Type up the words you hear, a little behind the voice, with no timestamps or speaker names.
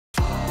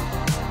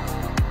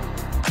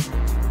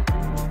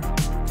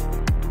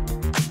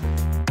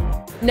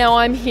Now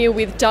I'm here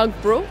with Doug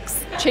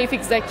Brooks, Chief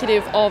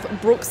Executive of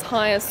Brooks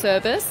Hire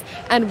Service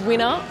and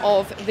winner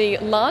of the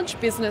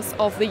Large Business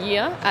of the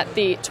Year at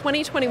the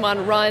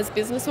 2021 Rise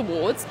Business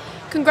Awards.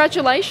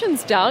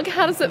 Congratulations, Doug.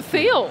 How does it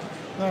feel?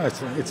 No,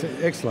 it's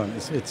excellent.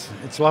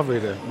 It's lovely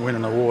to win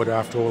an award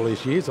after all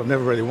these years. I've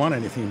never really won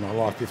anything in my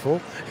life before.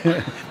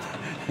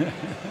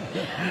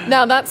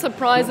 Now that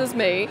surprises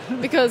me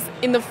because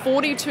in the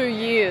 42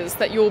 years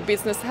that your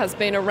business has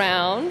been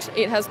around,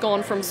 it has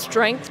gone from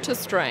strength to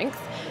strength.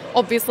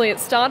 Obviously, it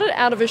started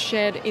out of a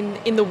shed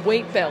in the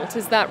wheat belt.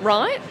 Is that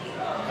right?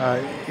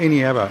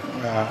 Eneabba,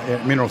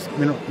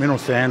 mineral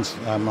sands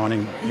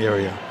mining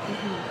area,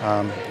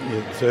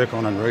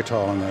 zircon and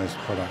rutile and those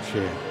products,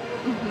 yeah.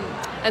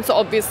 And so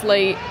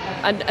obviously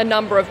a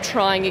number of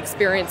trying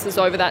experiences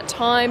over that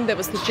time. There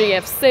was the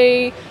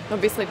GFC,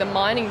 obviously the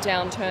mining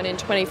downturn in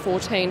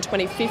 2014,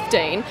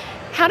 2015.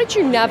 How did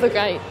you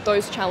navigate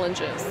those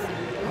challenges?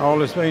 Oh,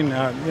 there's been,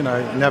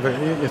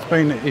 it's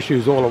been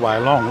issues all the way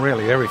along,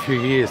 really. Every few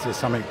years there's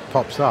something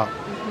pops up.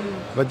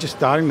 But just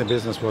starting the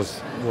business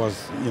was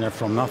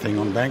from nothing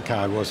on bank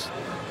card was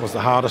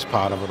the hardest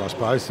part of it, I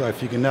suppose. So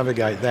if you can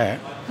navigate that,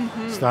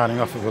 starting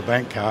off with a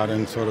bank card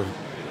and sort of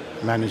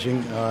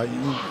managing,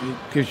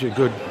 it gives you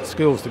good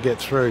skills to get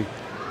through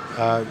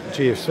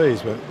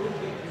GFCs. But,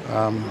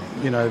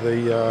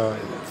 the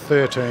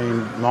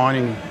 13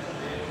 mining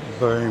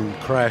boom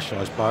crash,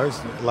 I suppose,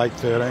 late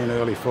 13,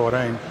 early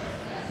 14,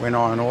 when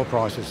iron ore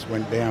prices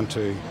went down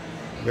to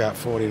about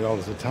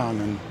 $40 a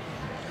tonne,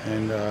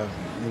 and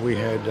we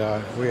had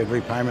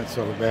repayments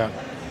of about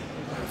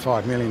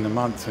 $5 million a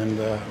month, and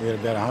we had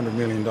about $100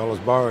 million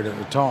borrowed at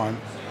the time.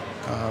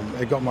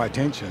 It got my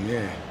attention,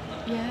 yeah.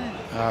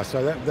 Yeah.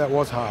 So that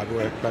was hard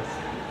work, but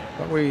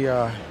we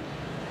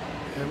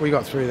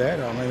got through that.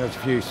 I mean, there's a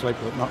few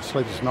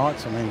sleepless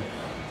nights. I mean,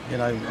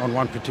 on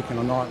one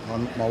particular night,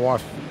 my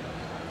wife,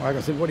 I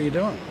said, "What are you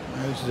doing?"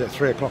 This is at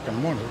 3 o'clock in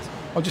the morning.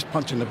 I'm just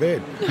punching the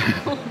bed.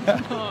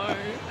 No.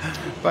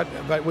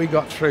 But we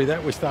got through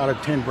that. We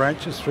started 10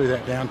 branches through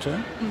that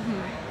downturn.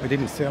 We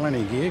didn't sell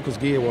any gear because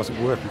gear wasn't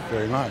worth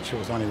very much. It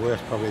was only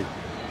worth probably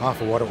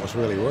half of what it was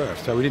really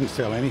worth. So we didn't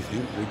sell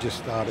anything. We just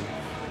started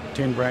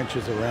 10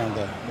 branches around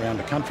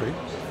the country,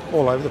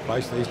 all over the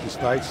place, the eastern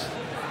states,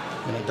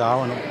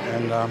 Darwin,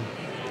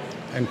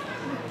 and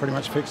pretty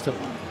much fixed it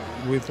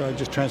with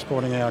just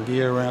transporting our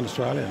gear around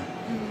Australia.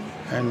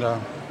 And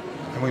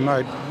we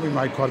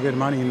made quite a bit of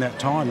money in that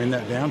time, in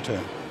that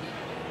downturn.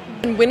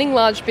 And winning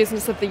Large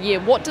Business of the Year,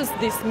 what does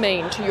this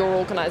mean to your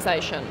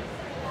organisation?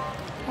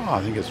 Oh,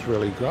 I think it's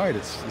really great.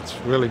 It's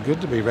really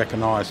good to be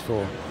recognised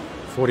for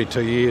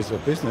 42 years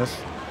of business,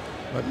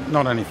 but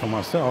not only for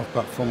myself,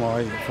 but for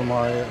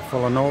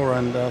Lenore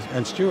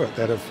and Stuart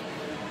that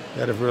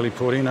have really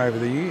put in over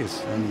the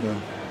years, and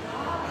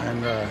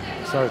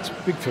so it's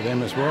big for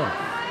them as well.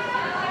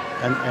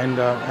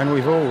 And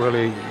we've all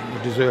really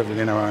deserved it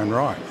in our own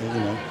right.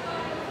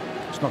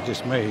 It's not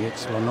just me;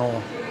 it's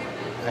Lenore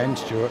and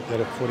Stuart that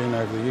have put in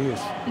over the years,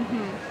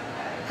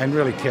 and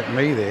really kept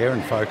me there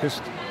and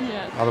focused.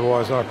 Yeah.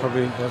 Otherwise, I'd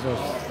probably, as I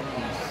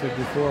said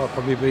before, I'd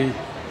probably be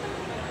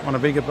on a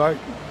bigger boat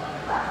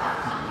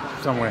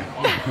somewhere.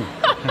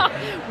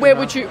 Where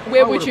would you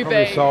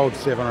be? Sold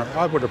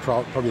I would have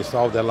probably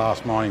sold their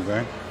last mining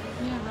boom.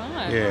 Yeah,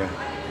 right. Yeah.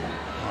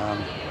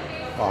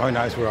 Well, who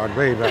knows where I'd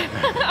be, but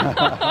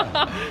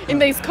in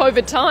these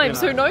COVID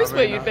times, who knows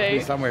where you'd be?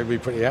 Somewhere I'd be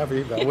pretty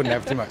happy, but I wouldn't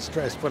have too much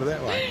stress, put it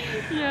that way.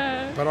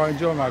 Yeah. But I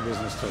enjoy my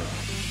business too.